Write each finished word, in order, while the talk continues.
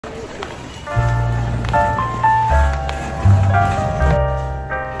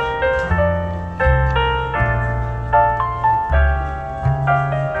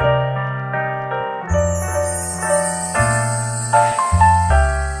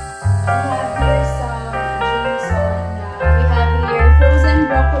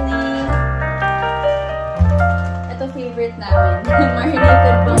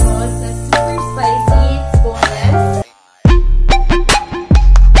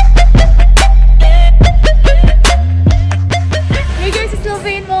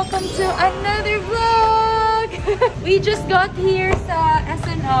just got here sa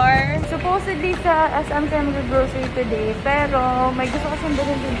SNR. Supposedly sa SM tayo mag-grocery today. Pero may gusto kasing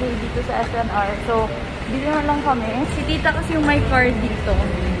bilhin si Jay dito sa SNR. So, bili na lang kami. Si tita kasi yung may card dito.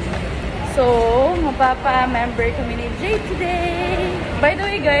 So, mapapa-member kami ni Jay today. By the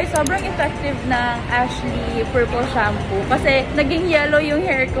way guys, sobrang effective ng Ashley Purple Shampoo. Kasi naging yellow yung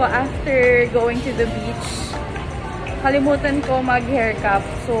hair ko after going to the beach. Kalimutan ko mag-hair cap.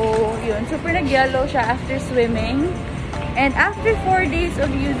 So, yun. Super nag-yellow siya after swimming. And after 4 days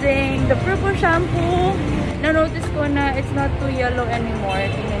of using the purple shampoo, na-notice ko na it's not too yellow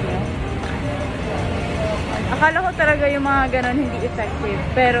anymore. Tingnan nyo. Akala ko talaga yung mga ganon hindi effective.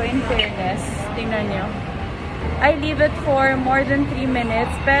 Pero in fairness, tingnan nyo. I leave it for more than 3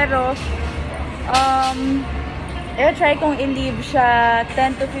 minutes. Pero, i-try kong i-leave siya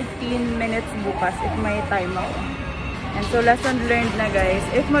 10 to 15 minutes bukas if may time ako. And so, lesson learned na guys.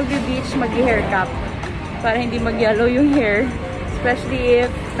 If mag-beach, mag-hair cap. Para hindi mag-yellow yung hair. Especially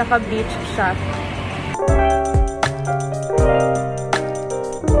if naka-bleach siya.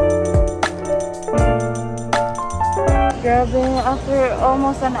 Grabe, after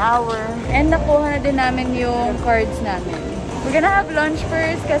almost an hour. And nakuha na din namin yung cards namin. We're gonna have lunch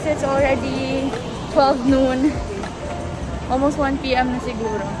first kasi it's already 12 noon. Almost 1 p.m. na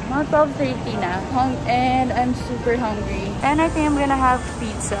siguro. Mga 12:30 na. And I'm super hungry. And I think I'm gonna have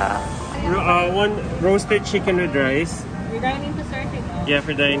pizza. One roasted chicken with rice. We're dining to starting. Yeah,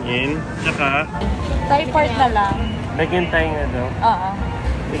 for dine-in. Tsaka Thai part na lang. lagyan tayo nga daw. Oo.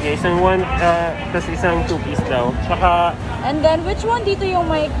 Sige, isang one, tas isang 2-piece daw. Tsaka And then, which one dito yung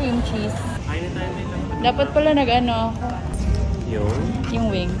may cream cheese? ayun na tayo dito. Dapat pala nag-ano, yung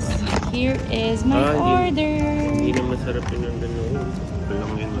wings. Here is my order. Hindi na masarap yun ang dalawa.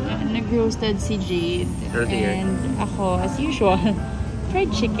 Walang yun. Nag-roasted si Jade. Earlier. And ako, as usual,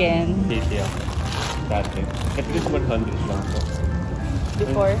 fried chicken. Tasty ako. Dati. At least 100 lang to.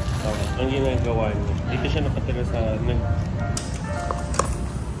 Before? Ang ginagawa niya. Dito siya nakatira sa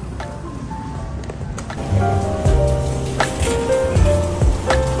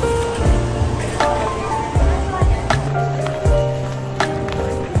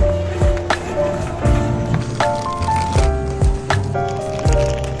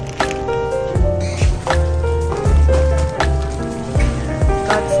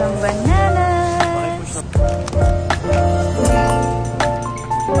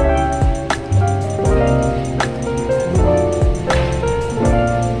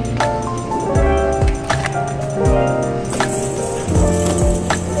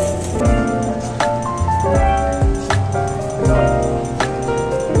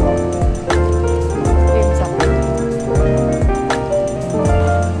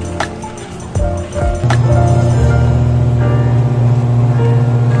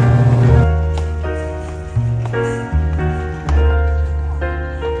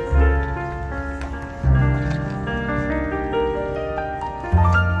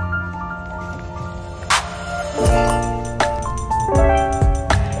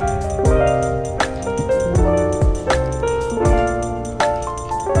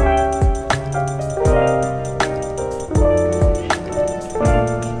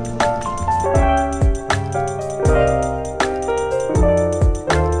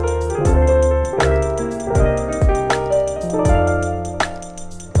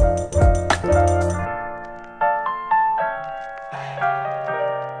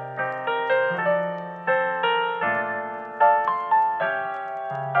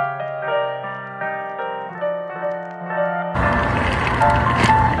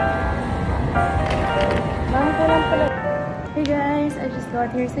Hey guys, I just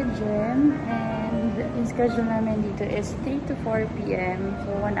got here sa gym and yung schedule namin dito is 3 to 4 p.m.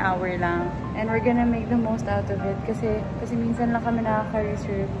 So 1 hour lang. And we're gonna make the most out of it kasi minsan lang kami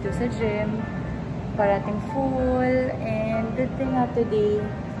nakaka-reserve dito sa gym. Parating full and good thing nga today,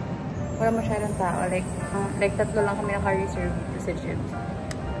 wala masyadong tao. Like 3 lang kami naka-reserve dito sa gym.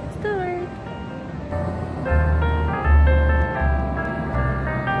 Let's do it!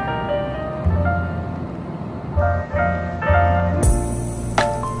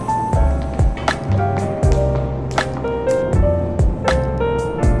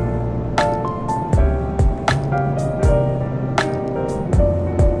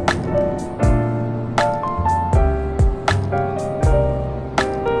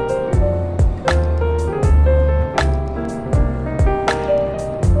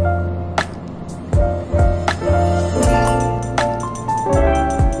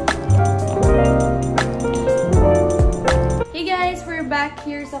 back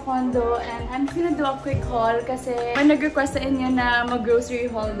here sa condo and I'm gonna do a quick haul kasi may nag-request sa inyo na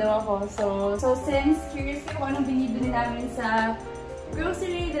mag-grocery haul daw ako. So since curious kayo kung anong binibili namin sa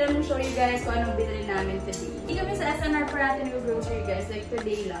grocery, then I'm show you guys kung anong binili namin today. Hindi kami sa SNR parati nag-grocery guys, like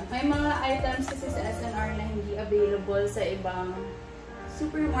today lang. May mga items kasi sa SNR na hindi available sa ibang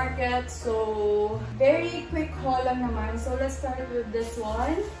supermarket. So, very quick haul lang naman. So, let's start with this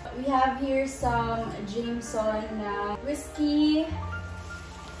one. We have here some Geniston na whiskey.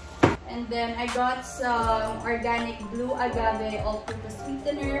 And then, I got some organic blue agave all-purpose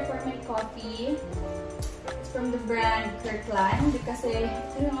sweetener for my coffee. It's from the brand Kirkland kasi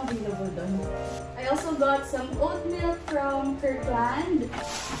ito yung available doon. I also got some oat milk from Kirkland.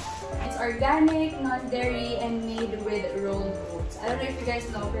 It's organic, non-dairy, and made with rolled oats. I don't know if you guys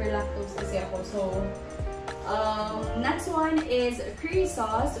know, pero lactose kasi ako. So, next one is curry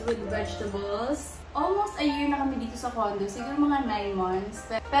sauce with vegetables. Almost a year na kami dito sa condo. Siguro mga 9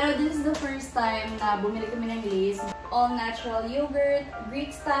 months. Pero this is the first time na bumili kami ng Lay's. All-natural yogurt,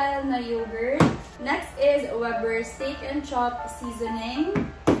 Greek style na yogurt. Next is Weber's Steak and Chop seasoning.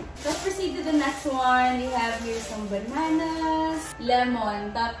 Let's proceed to the next one. We have here some bananas,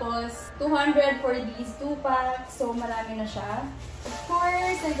 lemon, tapos 200 for these 2 packs. So, marami na siya. Of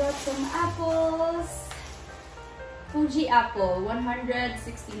course, I got some apples. Fuji apple, 169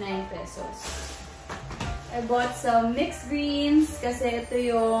 pesos. I bought some mixed greens kasi ito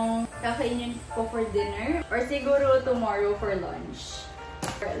yung kakainin ko for dinner or siguro tomorrow for lunch.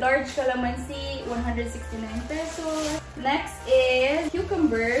 Large calamansi, 169 pesos. Next is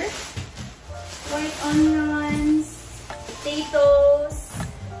cucumber, white onions, potatoes.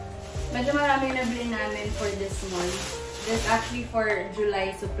 Medyo marami yung nabili namin for this month. This actually for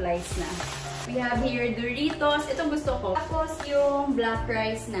July supplies na. We have here Doritos. Ito gusto ko. Tapos yung black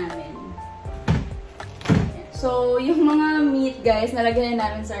rice namin. So, yung mga meat guys, nalagyan na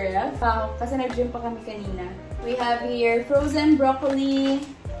namin sa ref. Kasi nag-gym pa kami kanina. We have here frozen broccoli.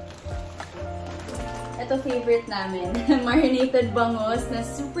 Ito favorite namin. Marinated bangus na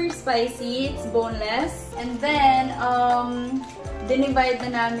super spicy. It's boneless. And then, dinivide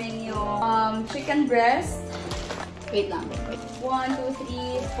na namin yung chicken breast. Wait lang. 1, 2,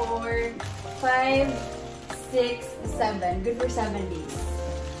 3, 4, 5, 6, 7. Good for 7 days.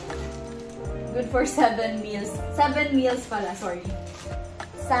 Good for 7 meals. 7 meals pala, sorry.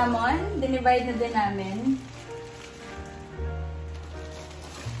 Salmon, dinivide na din namin.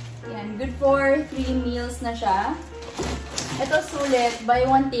 Yan, good for 3 meals na siya. Ito sulit, buy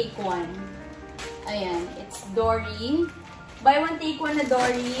one take one. Ayan, it's dory. Buy one take one na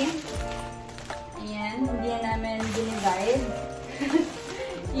dory. Ayan, hindi na namin dinivide.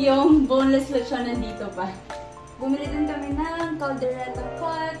 Yung boneless lechon nandito pa. Bumili din kami ng caldereta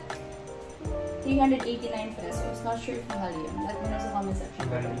pot. 389 pesos. Not sure if mahal yun. Let me know sa comment section.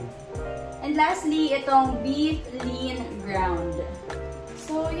 And lastly, itong beef lean ground.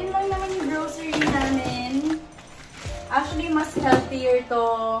 So, yun lang naman yung grocery namin. Actually, mas healthier to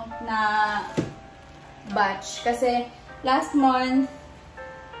na batch. Kasi, last month,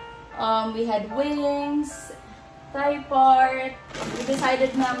 we had wings, Thai part. We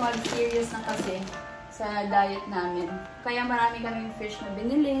decided na mag-serious na kasi sa diet namin. Kaya marami kaming fish na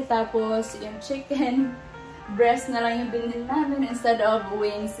binili. Tapos, yung chicken, breast na lang yung binili namin instead of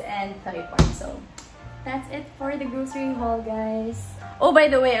wings and Thai part. So, that's it for the grocery haul, guys. Oh, by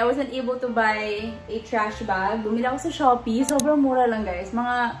the way, I wasn't able to buy a trash bag. Bumili ako sa Shopee. Sobrang mura lang, guys.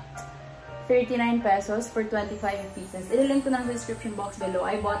 Mga 39 pesos for 25 pieces. Ililink ko na sa description box below.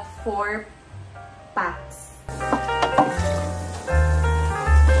 I bought 4 packs.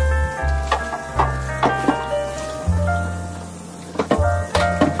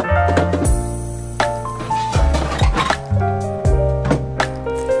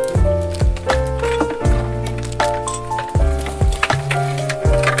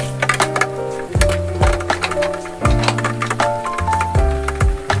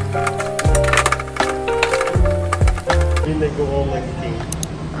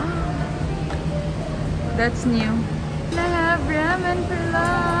 That's new. I have ramen for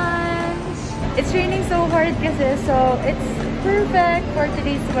lunch. It's raining so hard kasi, so it's perfect for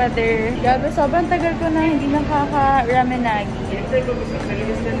today's weather. Gabi, sobrang tagal ko na hindi nakaka-ramenagi.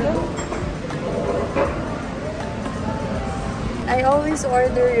 I always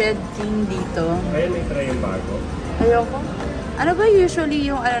order Red King dito. Ayun, may try yung bago. Ayoko. Ano ba usually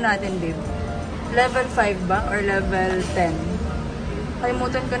yung ano natin, babe? Level 5 ba? Or level 10?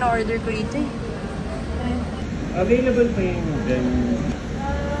 Kalimutan ko na order ko dito eh. Available pa yung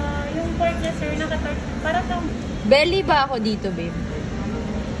yung pork na sir, parang belly ba ako dito, babe?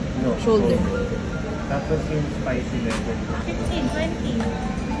 No. Shoulder. Tapos yung spicy level. 15, 20.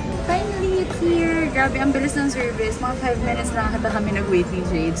 Finally, it's here! Grabe, ang bilis ng service. Mga 5 minutes lang kata kami nag-wait ni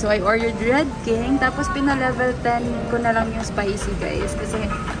Jade. So, I ordered Red King. Tapos, pina-level 10 ko na lang yung spicy, guys. Kasi,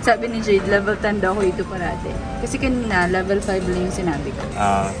 sabi ni Jade, level 10 daw ako ito parate. Kasi kanina, level 5 lang yung sinabi ko.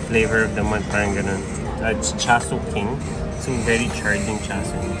 Flavor of the month, parang ganun. It's Chaso King. It's a very charging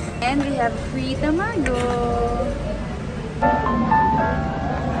chaso. And we have free tamago!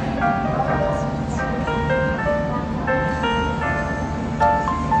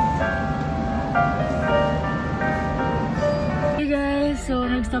 So,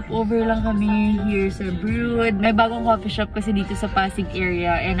 nag-stop over lang kami here sa Brood. May bagong coffee shop kasi dito sa Pasig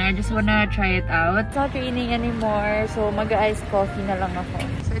area and I just wanna try it out. It's not raining anymore, so mag-iced coffee na lang ako.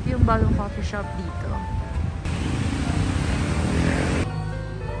 So, ito yung bagong coffee shop dito.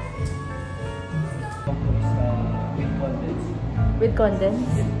 With condense?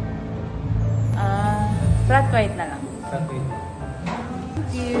 Flat white na lang. Flat white.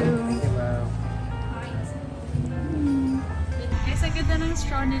 Thank you. Ang ganda ng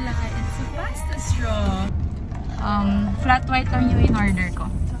straw nila. It's a pasta straw. Flat white lang yung in-order ko.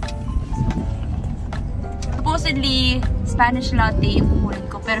 Supposedly, Spanish latte yung kukunin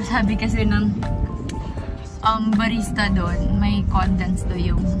ko. Pero sabi kasi ng barista doon, may condensed do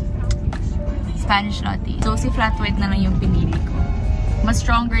yung Spanish latte. So, si flat white na lang yung pinili ko. Mas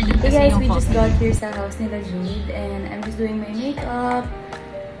stronger din kasi Hey guys, yung we coffee. just got here sa house nila Jade and I'm just doing my makeup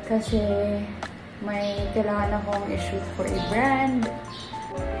kasi may kailangan akong i-shoot for a brand.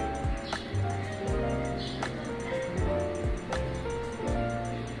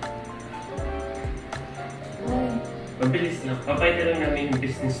 Mabilis na. Papayta lang namin yung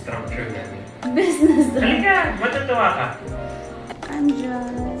business structure namin. Business na. Halika! Matutuwa ka! I'm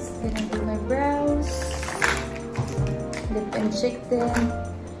just gonna do my brows, lip and cheek them,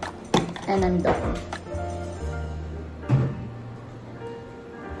 and I'm done.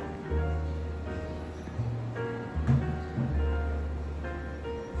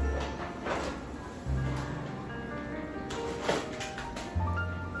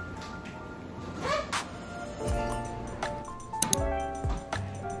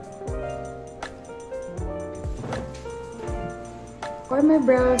 For my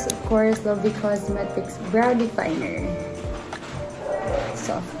brows, of course, Lovely Cosmetics Brow Definer.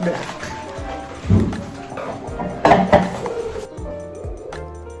 Soft black.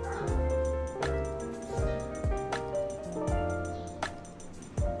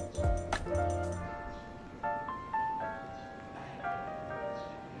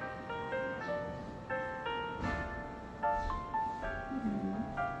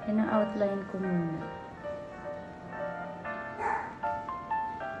 Yan ang outline ko muna.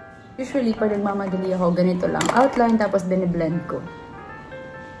 Usually, pag nagmamadali ako, ganito lang. Outline, tapos biniblend ko.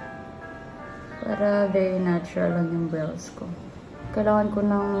 Para very natural lang yung brows ko. Kailangan ko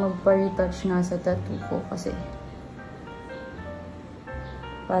nang magpa-retouch nga sa tattoo ko kasi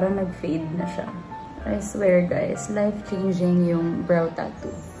parang nag-fade na siya. I swear guys, life-changing yung brow tattoo.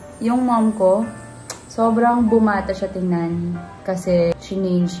 Yung mom ko, sobrang bumata siya tingnan kasi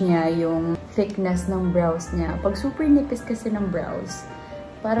change niya yung thickness ng brows niya. Pag super nipis kasi ng brows,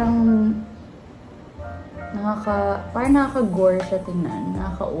 parang nakaka-gore siya tingnan,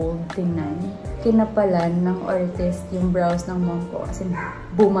 nakaka-old tingnan. Kinapalan ng artist yung brows ng mom ko kasi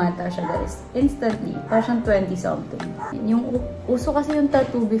bumata siya guys. Instantly, parang 20-something. Yung uso kasi yung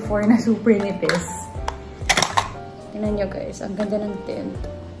tattoo before na super nipis. Tingnan nyo guys, ang ganda ng tint.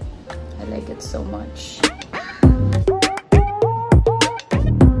 I like it so much.